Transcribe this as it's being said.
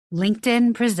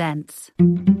LinkedIn presents.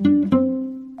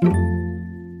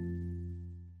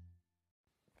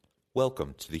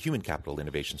 Welcome to the Human Capital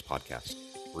Innovations Podcast.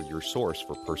 We're your source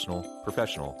for personal,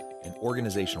 professional, and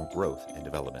organizational growth and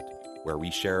development, where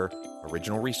we share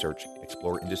original research,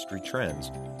 explore industry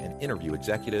trends, and interview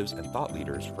executives and thought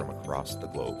leaders from across the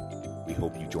globe. We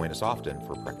hope you join us often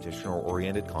for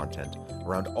practitioner-oriented content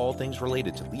around all things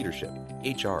related to leadership,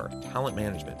 HR, talent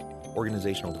management,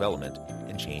 organizational development,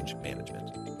 and change management.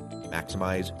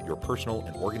 Maximize your personal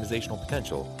and organizational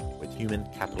potential with Human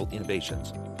Capital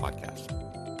Innovations Podcast.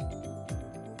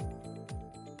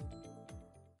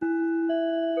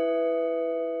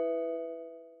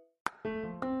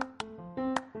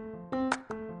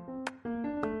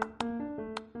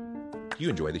 If you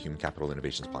enjoy the Human Capital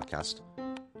Innovations Podcast,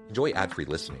 enjoy ad-free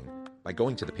listening by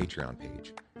going to the Patreon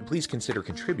page, and please consider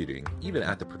contributing even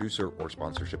at the producer or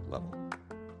sponsorship level.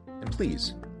 And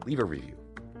please leave a review.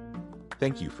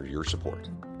 Thank you for your support.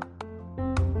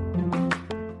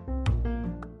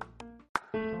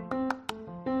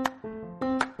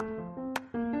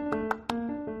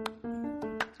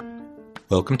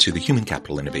 Welcome to the Human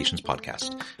Capital Innovations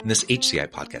Podcast. In this HCI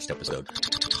podcast episode,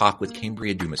 talk with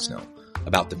Kambria Dumesnil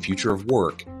about the future of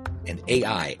work and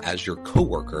AI as your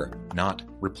coworker, not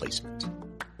replacement.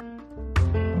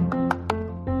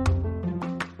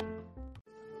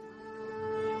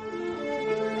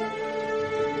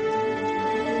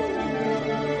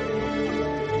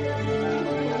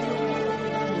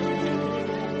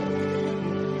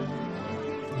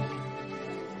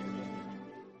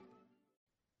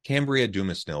 Kambria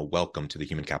Dumesnil, welcome to the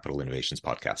Human Capital Innovations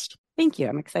Podcast. Thank you.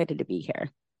 I'm excited to be here.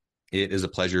 It is a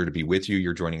pleasure to be with you.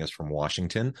 You're joining us from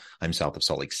Washington. I'm south of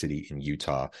Salt Lake City in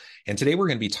Utah. And today we're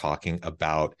going to be talking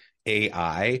about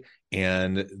AI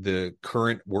and the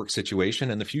current work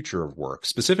situation and the future of work.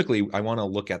 Specifically, I want to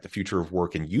look at the future of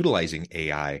work and utilizing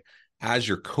AI as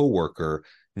your coworker,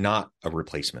 not a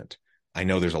replacement. I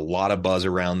know there's a lot of buzz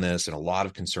around this and a lot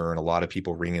of concern, a lot of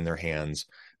people wringing their hands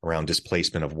around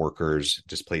displacement of workers,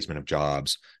 displacement of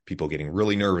jobs, people getting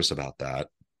really nervous about that.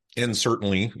 And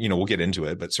certainly, we'll get into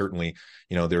it, but certainly,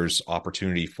 there's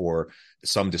opportunity for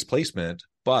some displacement,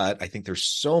 but I think there's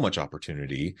so much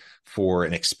opportunity for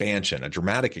an expansion, a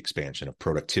dramatic expansion of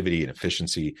productivity and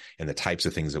efficiency and the types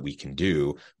of things that we can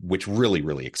do, which really,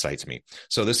 really excites me.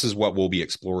 So this is what we'll be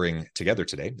exploring together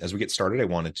today. As we get started, I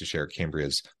wanted to share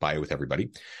Kambria's bio with everybody.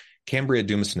 Kambria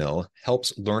Dumesnil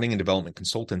helps learning and development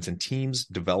consultants and teams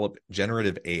develop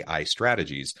generative AI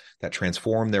strategies that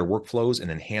transform their workflows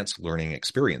and enhance learning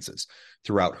experiences.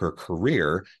 Throughout her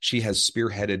career, she has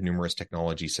spearheaded numerous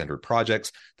technology-centered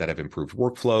projects that have improved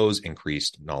workflows,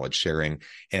 increased knowledge sharing,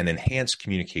 and enhanced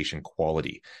communication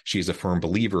quality. She is a firm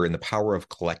believer in the power of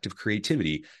collective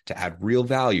creativity to add real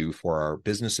value for our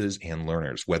businesses and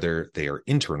learners, whether they are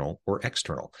internal or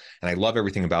external. And I love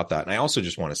everything about that. And I also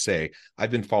just want to say, I've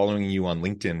been following you on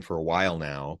LinkedIn for a while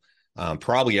now,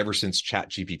 probably ever since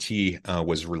ChatGPT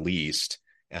was released.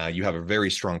 You have a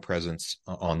very strong presence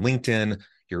on LinkedIn.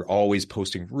 You're always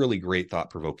posting really great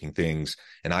thought-provoking things.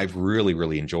 And I've really,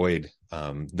 really enjoyed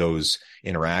those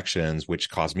interactions, which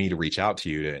caused me to reach out to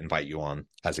you to invite you on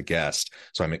as a guest.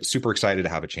 So I'm super excited to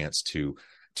have a chance to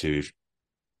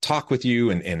talk with you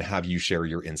and have you share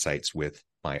your insights with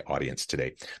my audience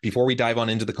today. Before we dive on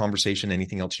into the conversation,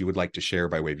 anything else you would like to share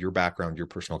by way of your background, your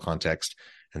personal context,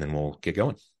 and then we'll get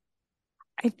going.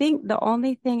 I think the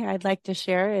only thing I'd like to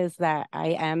share is that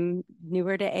I am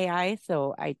newer to AI,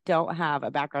 so I don't have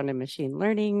a background in machine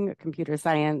learning, computer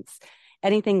science,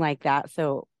 anything like that.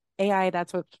 So AI,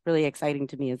 that's what's really exciting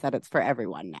to me, is that it's for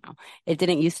everyone now. It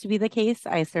didn't used to be the case.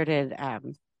 I started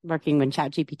working when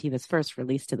ChatGPT was first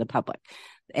released to the public.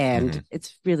 And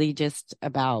It's really just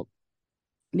about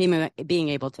being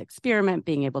able to experiment,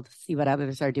 being able to see what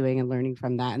others are doing and learning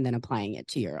from that, and then applying it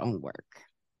to your own work.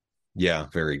 Yeah,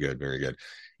 very good, very good.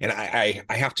 And I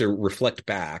have to reflect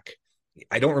back.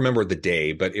 I don't remember the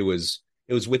day, but it was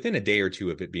within a day or two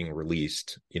of it being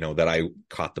released, that I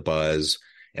caught the buzz.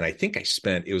 And I think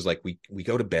it was like we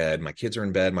go to bed, my kids are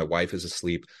in bed, my wife is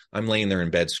asleep. I'm laying there in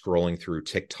bed scrolling through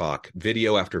TikTok,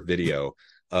 video after video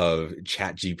of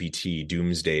ChatGPT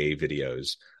doomsday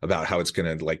videos about how it's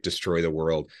going to destroy the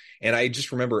world. And I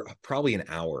just remember probably an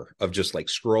hour of just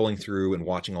scrolling through and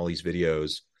watching all these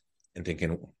videos and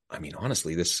thinking,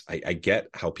 honestly, I get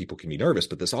how people can be nervous,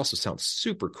 but this also sounds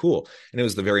super cool. And it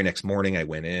was the very next morning I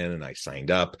went in and I signed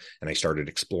up and I started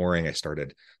exploring. I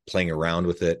started playing around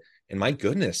with it. And my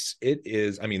goodness, it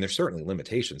is, I mean, there's certainly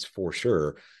limitations for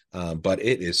sure, but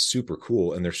it is super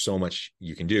cool. And there's so much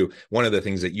you can do. One of the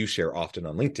things that you share often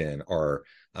on LinkedIn are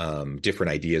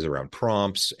different ideas around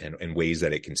prompts and ways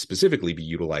that it can specifically be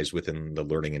utilized within the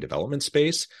learning and development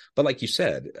space. But like you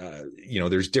said,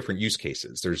 there's different use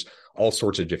cases. There's all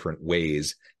sorts of different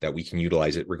ways that we can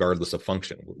utilize it regardless of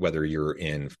function, whether you're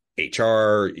in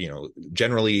HR,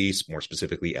 generally more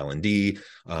specifically L&D,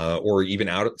 or even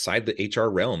outside the HR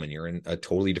realm and you're in a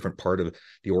totally different part of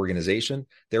the organization.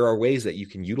 There are ways that you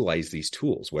can utilize these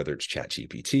tools, whether it's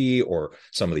ChatGPT or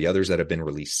some of the others that have been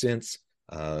released since.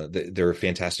 They're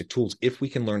fantastic tools if we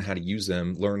can learn how to use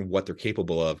them, learn what they're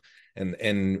capable of,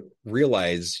 and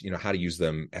realize, how to use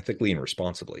them ethically and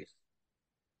responsibly.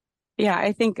 Yeah,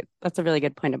 I think that's a really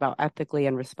good point about ethically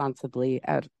and responsibly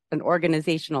at an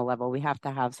organizational level. We have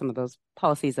to have some of those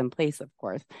policies in place, of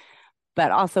course,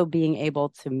 but also being able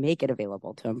to make it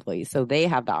available to employees so they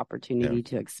have the opportunity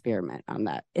to experiment on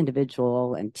that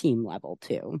individual and team level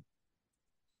too.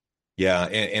 Yeah.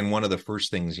 And one of the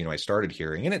first things, I started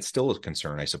hearing, and it's still a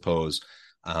concern, I suppose,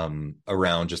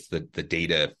 around just the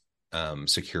data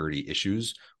security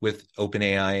issues with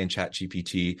OpenAI and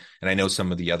ChatGPT. And I know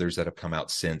some of the others that have come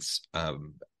out since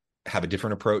have a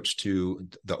different approach to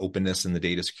the openness and the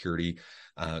data security.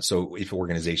 So if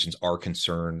organizations are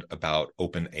concerned about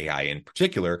OpenAI in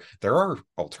particular, there are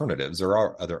alternatives, there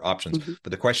are other options. Mm-hmm.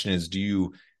 But the question is, do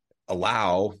you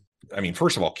allow,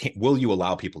 first of all, will you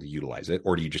allow people to utilize it,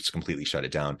 or do you just completely shut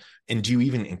it down? And do you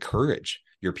even encourage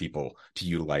your people to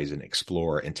utilize and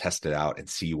explore and test it out and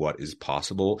see what is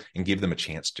possible and give them a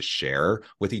chance to share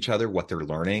with each other what they're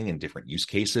learning and different use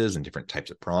cases and different types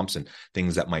of prompts and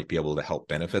things that might be able to help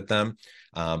benefit them?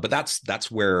 But that's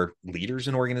where leaders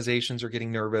in organizations are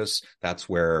getting nervous. That's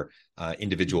where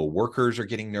individual workers are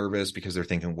getting nervous because they're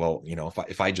thinking, well,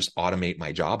 if I just automate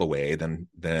my job away,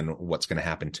 then what's going to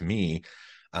happen to me?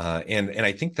 And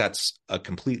I think that's a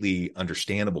completely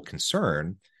understandable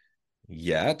concern.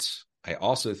 Yet I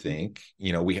also think,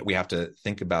 we have to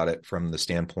think about it from the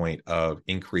standpoint of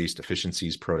increased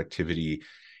efficiencies, productivity,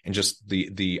 and just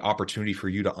the opportunity for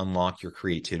you to unlock your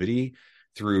creativity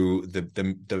through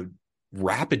the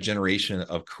rapid generation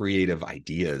of creative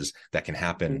ideas that can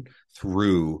happen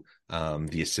through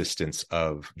the assistance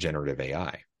of generative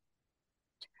AI.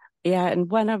 Yeah, and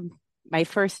one of my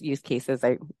first use cases,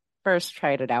 I first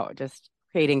tried it out just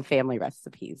creating family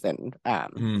recipes and a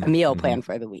meal plan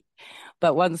for the week.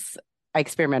 But once I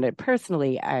experimented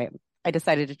personally, I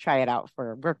decided to try it out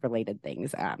for work-related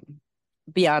things.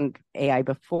 Beyond AI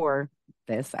before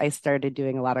this, I started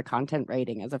doing a lot of content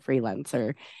writing as a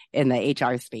freelancer in the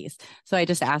HR space. So I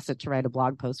just asked it to write a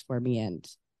blog post for me, and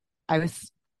I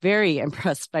was very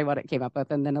impressed by what it came up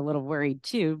with, and then a little worried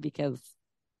too, because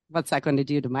what's that going to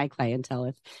do to my clientele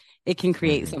if it can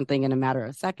create something in a matter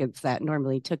of seconds that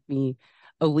normally took me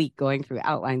a week going through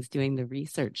outlines, doing the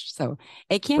research. So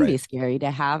it can be scary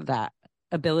to have that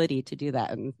ability to do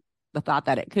that, and the thought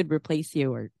that it could replace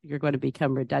you or you're going to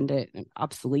become redundant and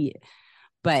obsolete.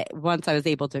 But once I was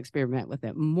able to experiment with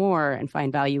it more and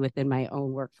find value within my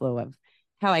own workflow of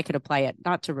how I could apply it,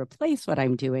 not to replace what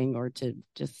I'm doing or to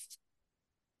just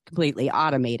completely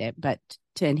automate it, but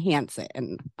to enhance it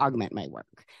and augment my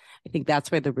work. I think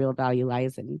that's where the real value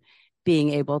lies in being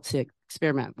able to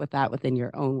experiment with that within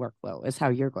your own workflow is how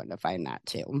you're going to find that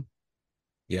too.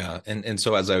 Yeah. And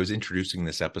so as I was introducing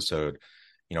this episode,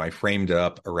 I framed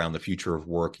up around the future of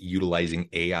work, utilizing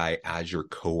AI as your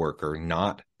coworker,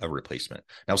 not a replacement.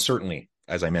 Now, certainly,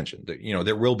 as I mentioned,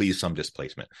 there will be some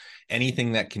displacement.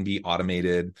 Anything that can be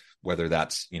automated, whether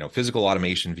that's, physical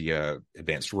automation via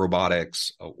advanced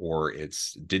robotics, or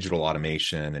it's digital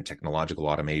automation and technological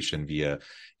automation via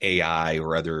AI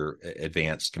or other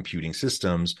advanced computing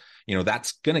systems,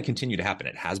 that's going to continue to happen.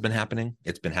 It has been happening.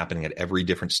 It's been happening at every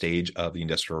different stage of the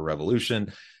Industrial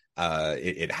Revolution.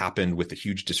 It happened with the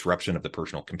huge disruption of the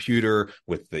personal computer,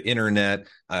 with the internet.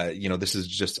 This is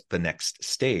just the next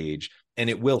stage, and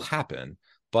it will happen.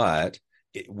 But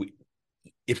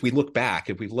if we look back,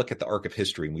 if we look at the arc of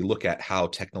history and we look at how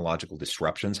technological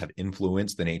disruptions have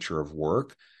influenced the nature of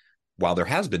work, while there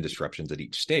has been disruptions at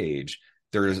each stage,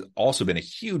 there has also been a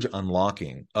huge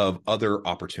unlocking of other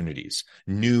opportunities,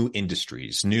 new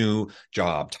industries, new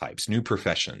job types, new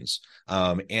professions,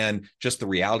 and just the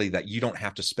reality that you don't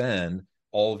have to spend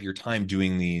all of your time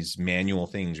doing these manual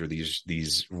things or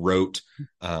these rote,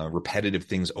 repetitive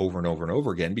things over and over and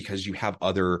over again, because you have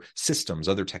other systems,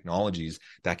 other technologies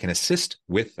that can assist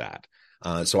with that.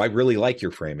 So I really like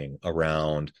your framing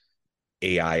around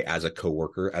AI as a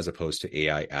coworker as opposed to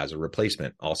AI as a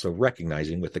replacement. Also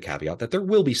recognizing with the caveat that there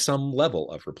will be some level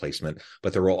of replacement,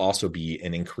 but there will also be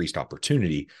an increased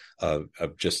opportunity of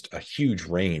just a huge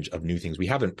range of new things we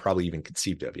haven't probably even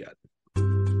conceived of yet.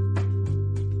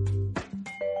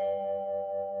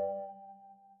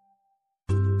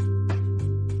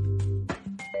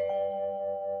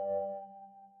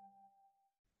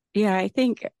 Yeah, I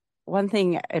think one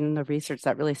thing in the research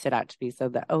that really stood out to me, so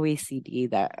the OECD,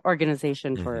 the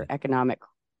Organization for Economic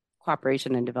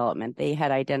Cooperation and Development, they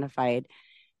had identified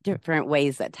different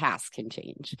ways that tasks can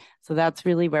change. So that's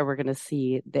really where we're going to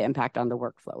see the impact on the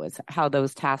workflow, is how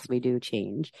those tasks we do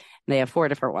change. And they have 4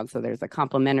 different ones. So there's a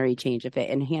complementary change if it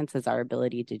enhances our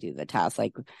ability to do the task.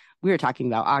 Like we were talking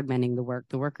about augmenting the work.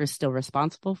 The worker's still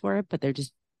responsible for it, but they're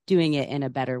just doing it in a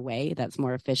better way that's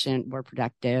more efficient, more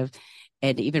productive,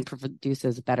 and even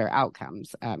produces better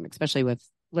outcomes. Especially with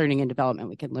learning and development,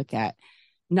 we can look at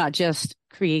not just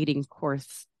creating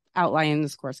course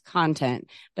outlines, course content,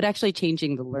 but actually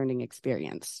changing the learning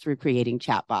experience through creating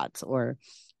chatbots or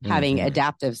having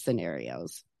adaptive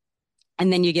scenarios.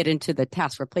 And then you get into the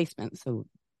task replacement. So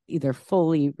either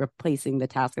fully replacing the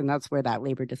task, and that's where that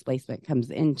labor displacement comes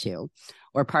into,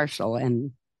 or partial,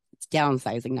 and it's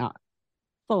downsizing, not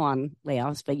full on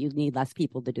layoffs, but you need less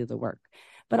people to do the work.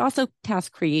 But also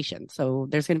task creation. So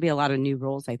there's going to be a lot of new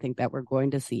roles, I think, that we're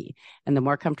going to see. And the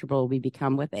more comfortable we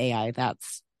become with AI,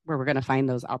 that's where we're going to find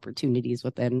those opportunities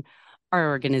within our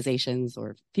organizations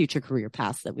or future career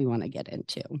paths that we want to get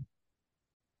into.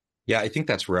 Yeah, I think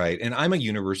that's right. And I'm a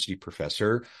university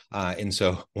professor. And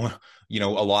so, a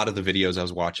lot of the videos I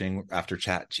was watching after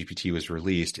ChatGPT was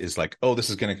released is like, oh, this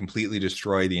is going to completely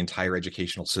destroy the entire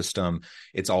educational system.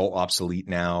 It's all obsolete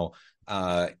now.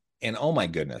 And oh my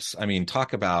goodness, I mean,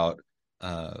 talk about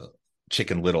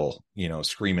Chicken Little,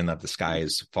 screaming that the sky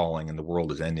is falling and the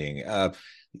world is ending.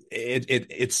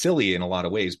 It's silly in a lot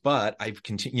of ways, but I've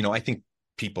continued, I think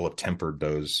people have tempered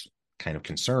those kind of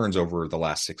concerns over the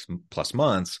last 6+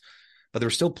 months, but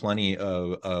there's still plenty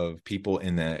of people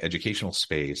in the educational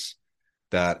space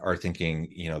that are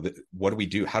thinking, what do we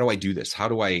do? How do I do this? How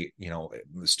do I,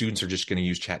 students are just going to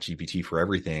use ChatGPT for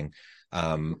everything.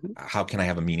 How can I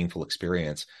have a meaningful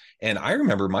experience? And I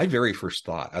remember my very first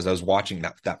thought as I was watching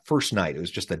that first night, it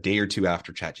was just a day or two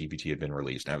after ChatGPT had been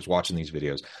released, and I was watching these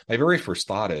videos. My very first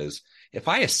thought is, if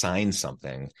I assign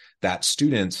something that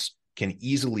students can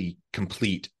easily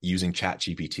complete using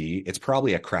ChatGPT, it's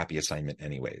probably a crappy assignment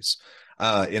anyways.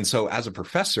 And so as a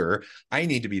professor, I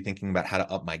need to be thinking about how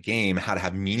to up my game, how to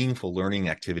have meaningful learning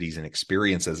activities and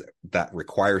experiences that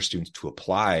require students to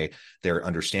apply their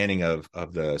understanding of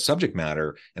the subject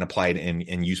matter and apply it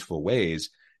in useful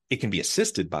ways. It can be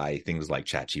assisted by things like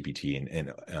ChatGPT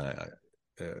and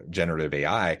generative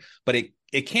AI, but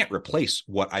it can't replace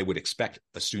what I would expect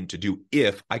a student to do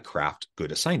if I craft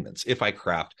good assignments, if I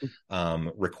craft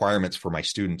requirements for my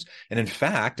students. And in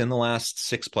fact, in the last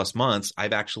 6+ months,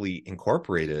 I've actually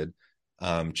incorporated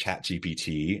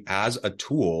ChatGPT as a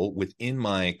tool within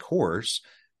my course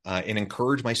and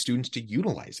encourage my students to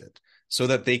utilize it so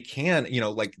that they can,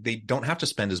 they don't have to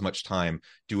spend as much time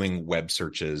doing web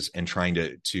searches and trying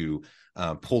to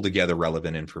pull together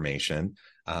relevant information.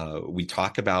 We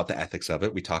talk about the ethics of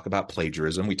it. We talk about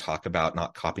plagiarism. We talk about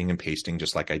not copying and pasting,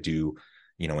 just like I do,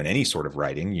 in any sort of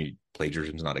writing.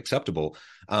 Plagiarism is not acceptable.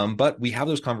 But we have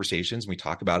those conversations. And we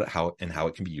talk about it, how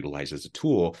it can be utilized as a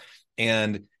tool.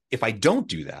 And if I don't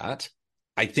do that,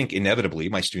 I think inevitably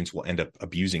my students will end up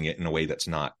abusing it in a way that's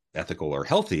not ethical or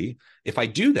healthy. If I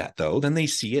do that, though, then they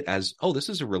see it as, oh, this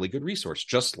is a really good resource,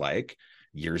 just like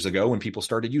years ago when people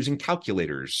started using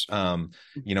calculators,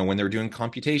 when they're doing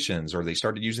computations, or they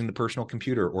started using the personal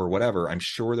computer or whatever. I'm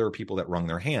sure there are people that wrung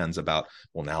their hands about,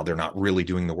 well, now they're not really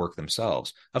doing the work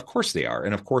themselves. Of course they are.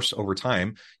 And of course, over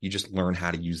time, you just learn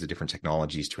how to use the different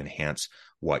technologies to enhance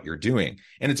what you're doing.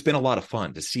 And it's been a lot of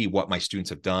fun to see what my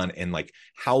students have done and like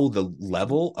how the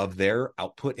level of their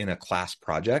output in a class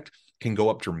project can go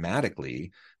up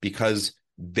dramatically because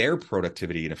their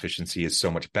productivity and efficiency is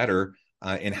so much better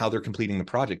in how they're completing the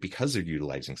project because they're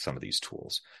utilizing some of these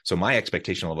tools. So my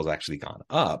expectation level has actually gone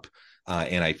up,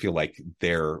 and I feel like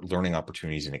their learning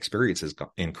opportunities and experiences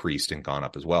increased and gone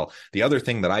up as well. The other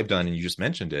thing that I've done, and you just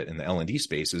mentioned it in the L&D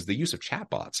space, is the use of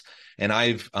chatbots. And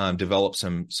I've developed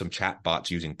some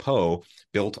chatbots using Poe,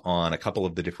 built on a couple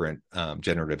of the different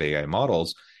generative AI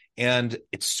models. And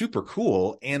it's super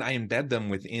cool. And I embed them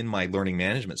within my learning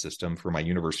management system for my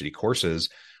university courses,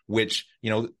 which,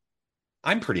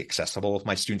 I'm pretty accessible. If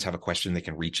my students have a question, they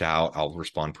can reach out. I'll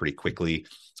respond pretty quickly.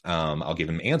 I'll give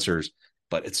them answers.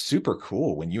 But it's super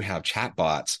cool when you have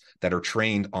chatbots that are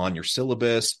trained on your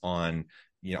syllabus, on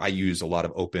I use a lot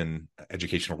of open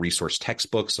educational resource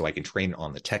textbooks, so I can train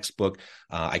on the textbook.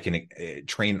 I can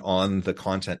train on the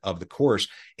content of the course.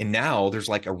 And now there's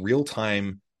like a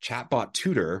real-time chatbot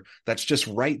tutor that's just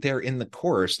right there in the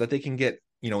course that they can get,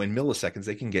 in milliseconds,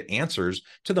 they can get answers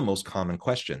to the most common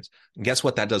questions. And guess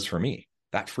what that does for me?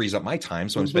 That frees up my time.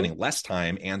 So I'm spending less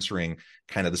time answering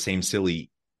kind of the same silly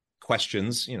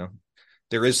questions.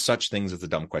 There is such things as a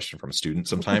dumb question from a student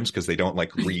sometimes because they don't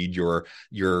like read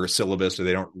your syllabus, or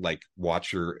they don't like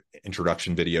watch your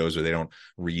introduction videos, or they don't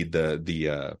read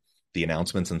the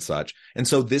announcements and such. And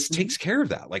so this takes care of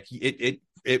that. Like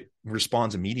it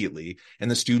responds immediately, and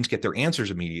the students get their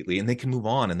answers immediately, and they can move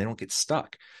on and they don't get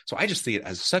stuck. So I just see it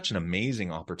as such an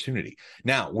amazing opportunity.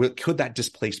 Now, could that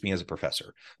displace me as a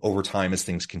professor over time as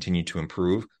things continue to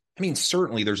improve? I mean,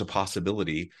 certainly there's a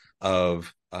possibility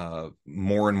of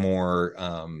more and more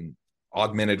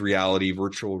augmented reality,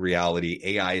 virtual reality,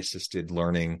 AI assisted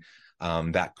learning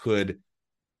that could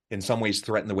in some ways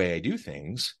threaten the way I do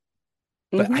things.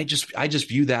 But I just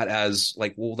view that as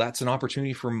like, well, that's an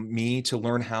opportunity for me to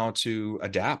learn how to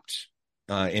adapt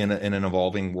in an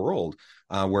evolving world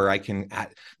where I can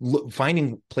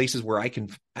finding places where I can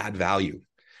add value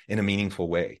in a meaningful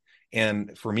way.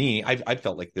 And for me, I've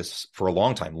felt like this for a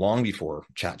long time, long before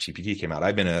ChatGPT came out.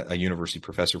 I've been a university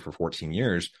professor for 14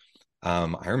 years.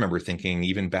 I remember thinking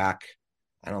even back,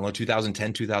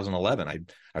 2010, 2011, I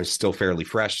was still fairly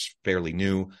fresh, fairly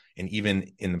new. And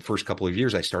even in the first couple of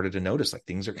years, I started to notice like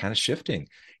things are kind of shifting.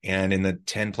 And in the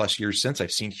 10 plus years since,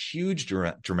 I've seen huge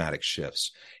dramatic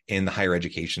shifts in the higher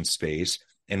education space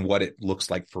and what it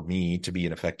looks like for me to be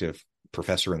an effective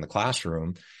professor in the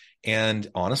classroom. And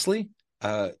honestly,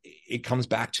 it comes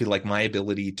back to like my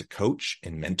ability to coach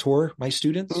and mentor my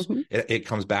students. It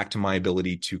comes back to my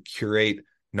ability to curate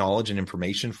knowledge and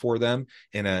information for them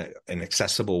in an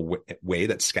accessible way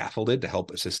that's scaffolded to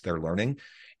help assist their learning.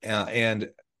 And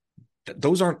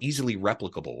those aren't easily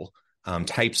replicable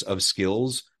types of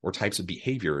skills or types of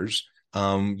behaviors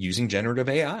using generative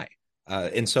AI.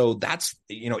 And so that's,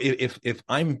 if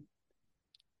I'm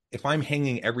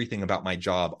hanging everything about my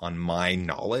job on my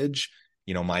knowledge,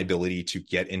 my ability to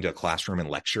get into a classroom and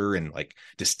lecture and like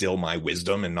distill my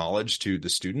wisdom and knowledge to the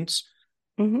students,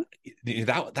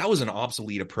 that was an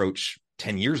obsolete approach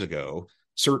 10 years ago,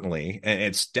 certainly. And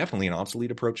it's definitely an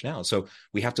obsolete approach now. So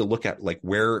we have to look at like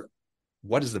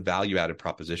what is the value added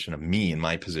proposition of me in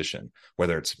my position,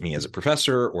 whether it's me as a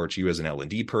professor or it's you as an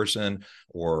L&D person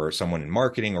or someone in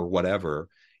marketing or whatever,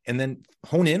 and then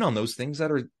hone in on those things that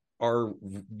are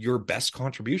your best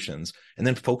contributions, and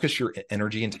then focus your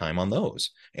energy and time on those.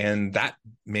 And that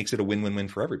makes it a win-win-win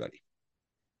for everybody.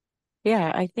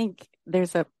 Yeah, I think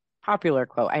there's a popular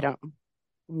quote. I don't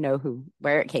know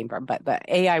where it came from, but the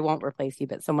AI won't replace you,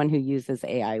 but someone who uses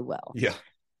AI will. Yeah.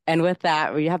 And with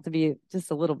that, we have to be just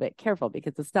a little bit careful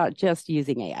because it's not just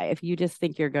using AI. If you just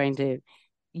think you're going to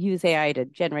use AI to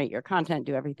generate your content,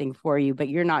 do everything for you, but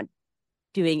you're not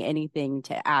doing anything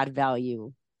to add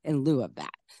value in lieu of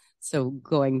that. So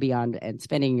going beyond and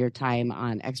spending your time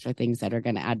on extra things that are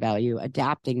going to add value,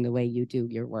 adapting the way you do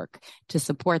your work to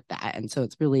support that. And so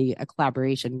it's really a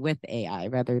collaboration with AI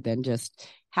rather than just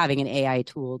having an AI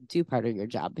tool do part of your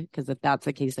job, because if that's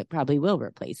the case, it probably will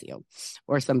replace you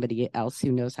or somebody else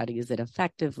who knows how to use it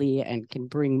effectively and can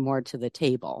bring more to the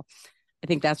table. I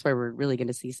think that's where we're really going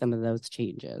to see some of those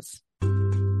changes.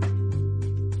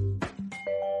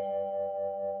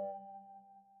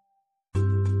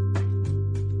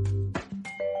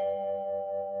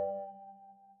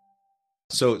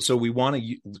 So we want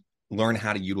to learn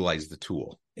how to utilize the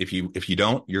tool. If you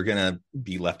don't, you're going to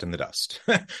be left in the dust.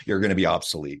 You're going to be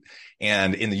obsolete.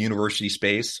 And in the university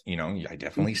space, I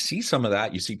definitely see some of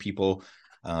that. You see people,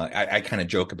 I kind of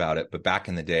joke about it, but back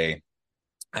in the day,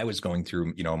 I was going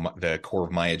through, the core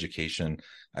of my education.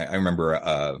 I remember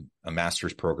a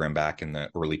master's program back in the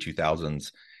early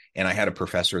 2000s, and I had a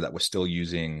professor that was still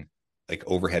using like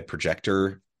overhead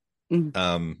projector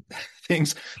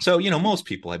things. So, most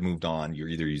people had moved on. You're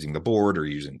either using the board or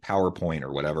using PowerPoint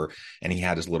or whatever. And he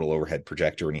had his little overhead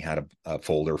projector, and he had a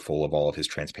folder full of all of his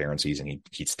transparencies, and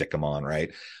he'd stick them on.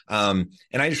 Right. And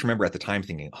I just remember at the time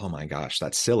thinking, oh my gosh,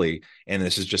 that's silly. And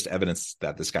this is just evidence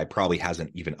that this guy probably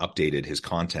hasn't even updated his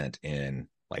content in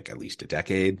like at least a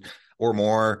decade or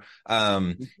more.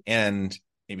 And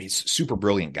he's a super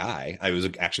brilliant guy. I was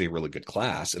actually a really good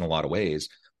class in a lot of ways,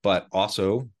 but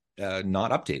also not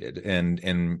updated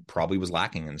and probably was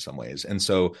lacking in some ways. And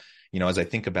so, as I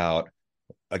think about,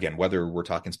 again, whether we're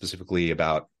talking specifically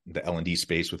about the L&D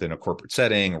space within a corporate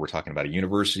setting, or we're talking about a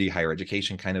university, higher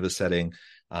education kind of a setting,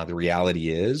 the reality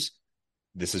is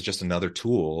this is just another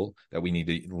tool that we need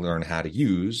to learn how to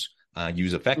use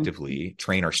use effectively,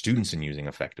 train our students in using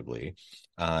effectively.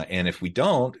 And if we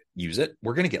don't use it,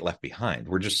 we're going to get left behind.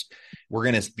 We're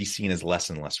going to be seen as less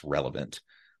and less relevant.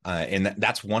 And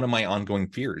that's one of my ongoing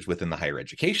fears within the higher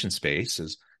education space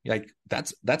is like,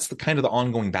 that's the kind of the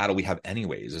ongoing battle we have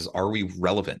anyways, is are we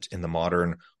relevant in the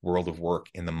modern world of work,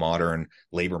 in the modern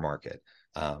labor market?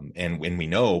 And when we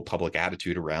know public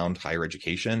attitude around higher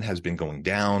education has been going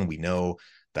down, we know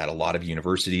that a lot of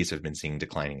universities have been seeing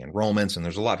declining enrollments, and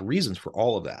there's a lot of reasons for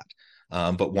all of that.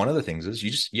 But one of the things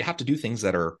is you have to do things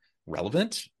that are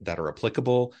relevant, that are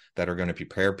applicable, that are going to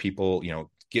prepare people,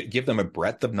 give them a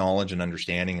breadth of knowledge and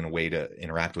understanding and a way to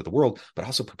interact with the world, but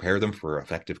also prepare them for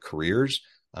effective careers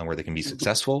where they can be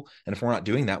successful. And if we're not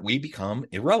doing that, we become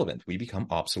irrelevant. We become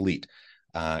obsolete.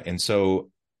 And so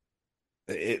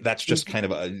that's just kind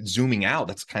of a zooming out.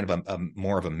 That's kind of a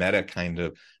more of a meta kind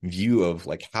of view of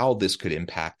like how this could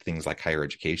impact things like higher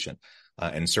education.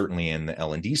 And certainly in the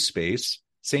L&D space,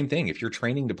 same thing. If your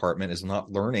training department is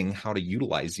not learning how to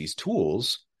utilize these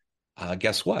tools,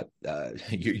 guess what?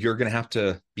 You're going to have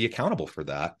to be accountable for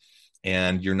that.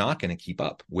 And you're not going to keep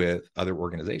up with other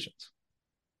organizations.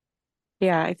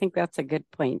 Yeah, I think that's a good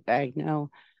point. I know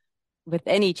with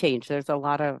any change, there's a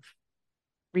lot of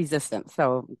resistance.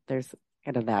 So there's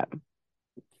kind of that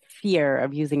fear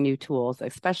of using new tools,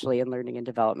 especially in learning and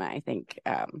development. I think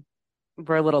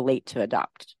we're a little late to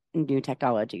adopt new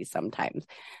technologies sometimes.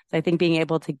 So I think being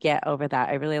able to get over that,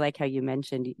 I really like how you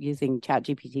mentioned using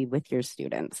ChatGPT with your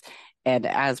students and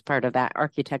as part of that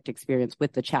architect experience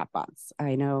with the chatbots.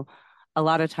 I know a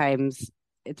lot of times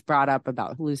it's brought up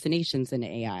about hallucinations in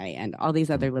AI and all these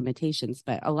other limitations,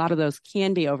 but a lot of those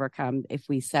can be overcome if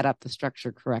we set up the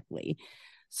structure correctly.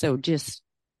 So just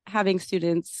having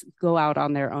students go out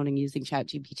on their own and using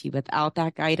ChatGPT without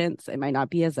that guidance, it might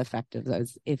not be as effective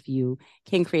as if you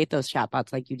can create those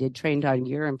chatbots like you did, trained on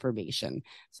your information.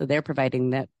 So they're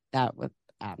providing that with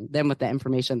them with the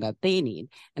information that they need,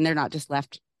 and they're not just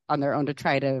left on their own to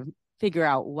try to figure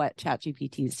out what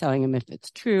ChatGPT is telling them, if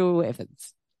it's true, if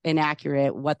it's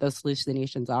inaccurate, what those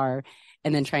hallucinations are,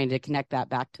 and then trying to connect that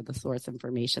back to the source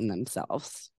information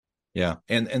themselves. Yeah.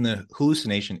 And the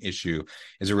hallucination issue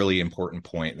is a really important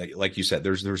point. Like you said,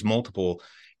 there's multiple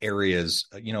areas,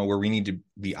 where we need to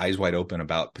be eyes wide open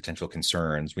about potential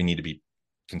concerns. We need to be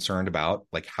concerned about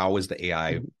like, how is the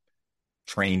AI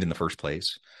trained in the first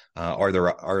place?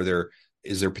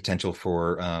 Is there potential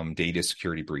for data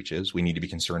security breaches? We need to be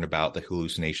concerned about the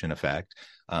hallucination effect,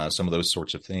 some of those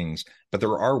sorts of things. But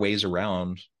there are ways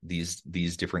around these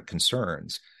different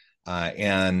concerns.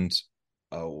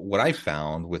 What I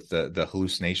found with the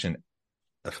hallucination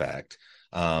effect,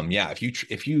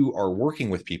 if you are working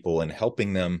with people and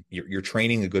helping them, you're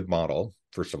training a good model,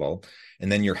 first of all,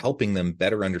 and then you're helping them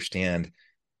better understand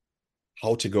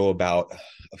how to go about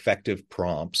effective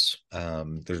prompts.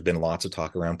 There's been lots of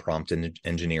talk around prompt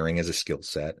engineering as a skill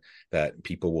set that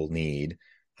people will need.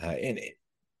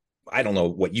 I don't know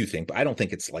what you think, but I don't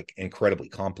think it's like incredibly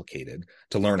complicated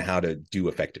to learn how to do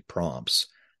effective prompts.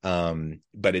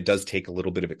 But it does take a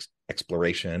little bit of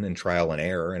exploration and trial and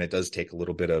error. And it does take a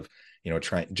little bit of,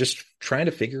 trying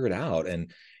to figure it out.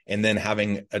 And then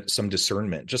having some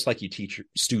discernment, just like you teach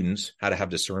students how to have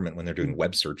discernment when they're doing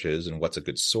web searches and what's a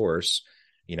good source.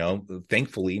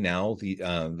 Thankfully now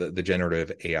the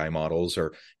generative AI models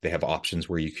they have options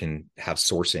where you can have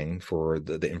sourcing for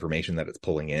the information that it's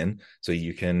pulling in, so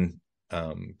you can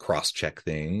cross-check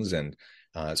things. And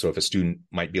so if a student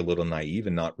might be a little naive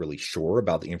and not really sure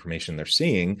about the information they're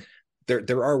seeing,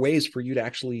 there are ways for you to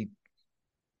actually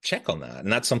check on that.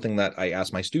 And that's something that I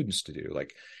ask my students to do.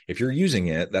 Like, if you're using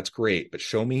it, that's great, but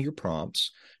show me your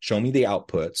prompts, show me the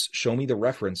outputs, show me the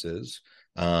references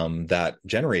that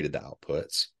generated the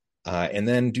outputs, and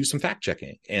then do some fact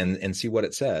checking and see what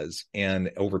it says.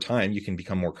 And over time, you can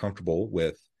become more comfortable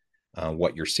with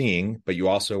what you're seeing, but you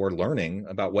also are learning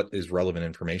about what is relevant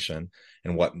information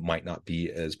and what might not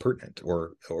be as pertinent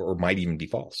or might even be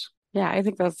false. Yeah, I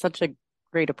think that's such a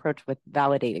great approach with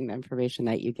validating the information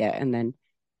that you get. And then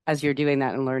as you're doing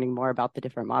that and learning more about the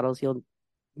different models, you'll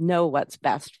know what's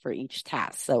best for each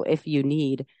task. So if you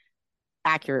need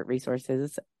accurate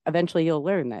resources, eventually you'll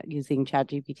learn that using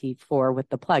ChatGPT 4 with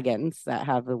the plugins that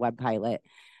have the web pilot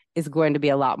is going to be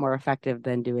a lot more effective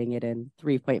than doing it in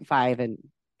 3.5 and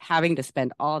having to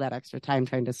spend all that extra time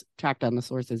trying to track down the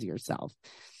sources yourself.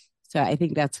 So I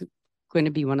think that's going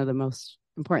to be one of the most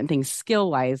important things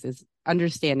skill-wise, is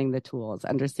understanding the tools,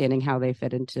 understanding how they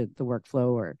fit into the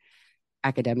workflow or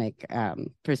academic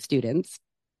for students,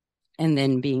 and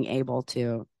then being able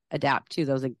to adapt to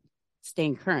those,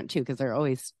 staying current too, because they're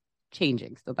always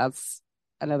changing. So that's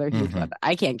another huge one.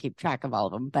 I can't keep track of all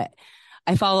of them, but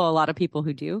I follow a lot of people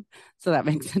who do, so that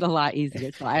makes it a lot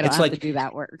easier. So I don't It's have like, to do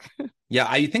that work. yeah,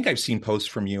 I think I've seen posts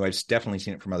from you. I've definitely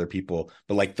seen it from other people,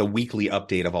 but like the weekly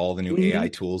update of all the new AI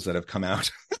tools that have come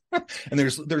out. And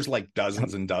there's like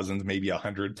dozens and dozens, maybe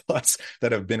 100 plus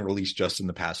that have been released just in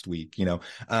the past week.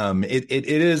 It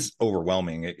is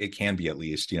overwhelming. It can be, at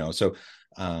least, so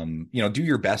do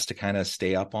your best to kind of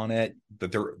stay up on it.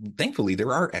 But thankfully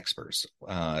there are experts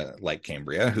like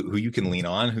Kambria who you can lean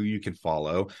on, who you can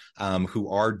follow, who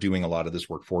are doing a lot of this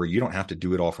work for you. You don't have to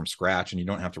do it all from scratch, and you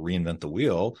don't have to reinvent the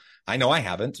wheel. I know I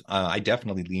haven't. I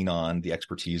definitely lean on the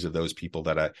expertise of those people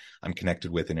that I'm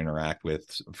connected with and interact with,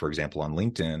 for example, on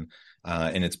LinkedIn.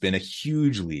 And it's been a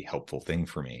hugely helpful thing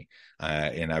for me.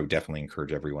 And I would definitely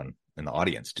encourage everyone in the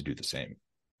audience to do the same.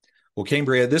 Well,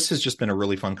 Kambria, this has just been a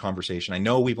really fun conversation. I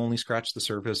know we've only scratched the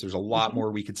surface. There's a lot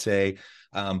more we could say,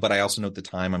 but I also note the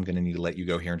time. I'm going to need to let you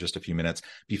go here in just a few minutes.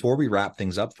 Before we wrap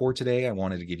things up for today, I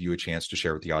wanted to give you a chance to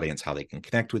share with the audience how they can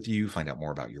connect with you, find out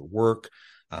more about your work,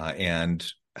 and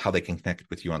how they can connect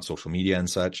with you on social media and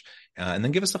such, and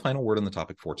then give us the final word on the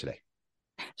topic for today.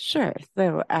 Sure.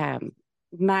 So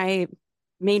my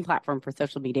main platform for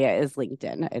social media is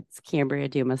LinkedIn. It's Kambria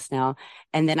Dumesnil.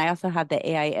 And then I also have the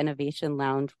AI Innovation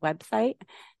Lounge website.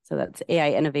 So that's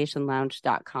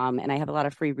AIinnovationLounge.com. And I have a lot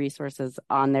of free resources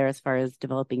on there as far as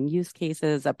developing use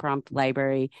cases, a prompt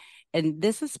library. And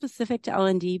this is specific to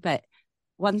L&D, but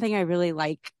one thing I really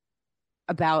like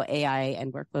about AI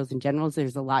and workflows in general is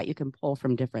there's a lot you can pull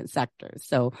from different sectors.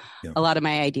 So a lot of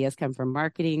my ideas come from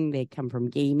marketing, they come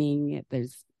from gaming.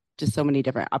 There's just so many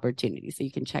different opportunities. So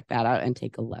you can check that out and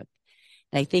take a look.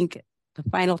 And I think the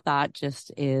final thought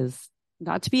just is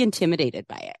not to be intimidated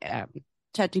by it.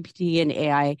 ChatGPT and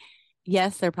AI,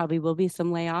 yes, there probably will be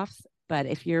some layoffs, but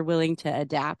if you're willing to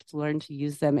adapt, learn to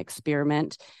use them,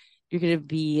 experiment, you're going to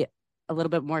be a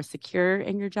little bit more secure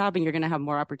in your job, and you're going to have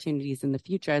more opportunities in the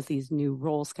future as these new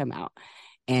roles come out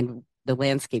and the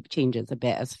landscape changes a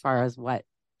bit as far as what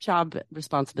job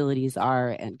responsibilities are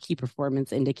and key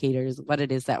performance indicators, what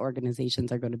it is that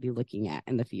organizations are going to be looking at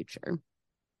in the future.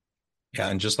 Yeah,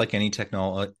 and just like any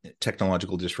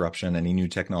technological disruption, any new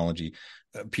technology,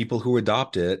 people who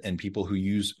adopt it and people who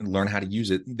learn how to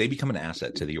use it, they become an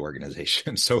asset to the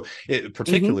organization. So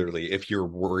particularly if you're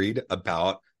worried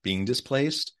about being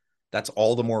displaced, that's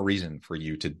all the more reason for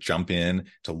you to jump in,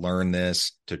 to learn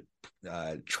this, to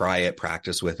try it,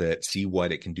 practice with it, see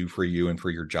what it can do for you and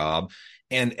for your job.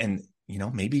 And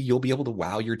maybe you'll be able to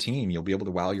wow your team. You'll be able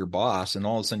to wow your boss, and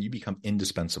all of a sudden you become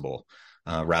indispensable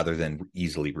rather than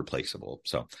easily replaceable.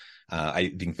 So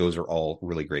I think those are all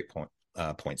really great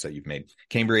points that you've made.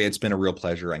 Kambria, it's been a real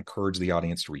pleasure. I encourage the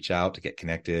audience to reach out, to get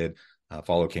connected,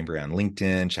 follow Kambria on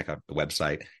LinkedIn, check out the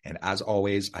website. And as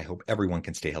always, I hope everyone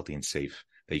can stay healthy and safe,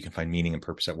 that you can find meaning and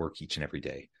purpose at work each and every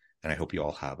day. And I hope you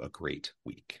all have a great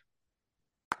week.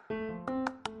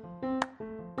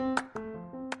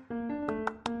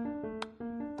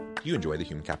 Do you enjoy the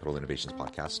Human Capital Innovations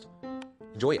podcast?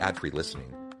 Enjoy ad-free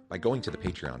listening by going to the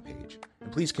Patreon page,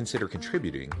 and please consider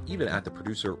contributing even at the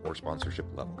producer or sponsorship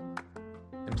level.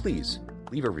 And please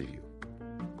leave a review.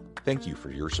 Thank you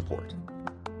for your support.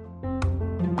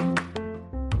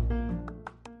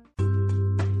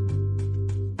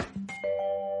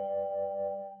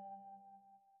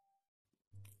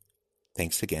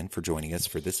 Thanks again for joining us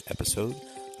for this episode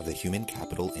of the Human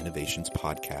Capital Innovations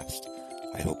podcast.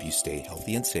 I hope you stay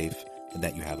healthy and safe, and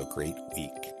that you have a great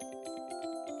week.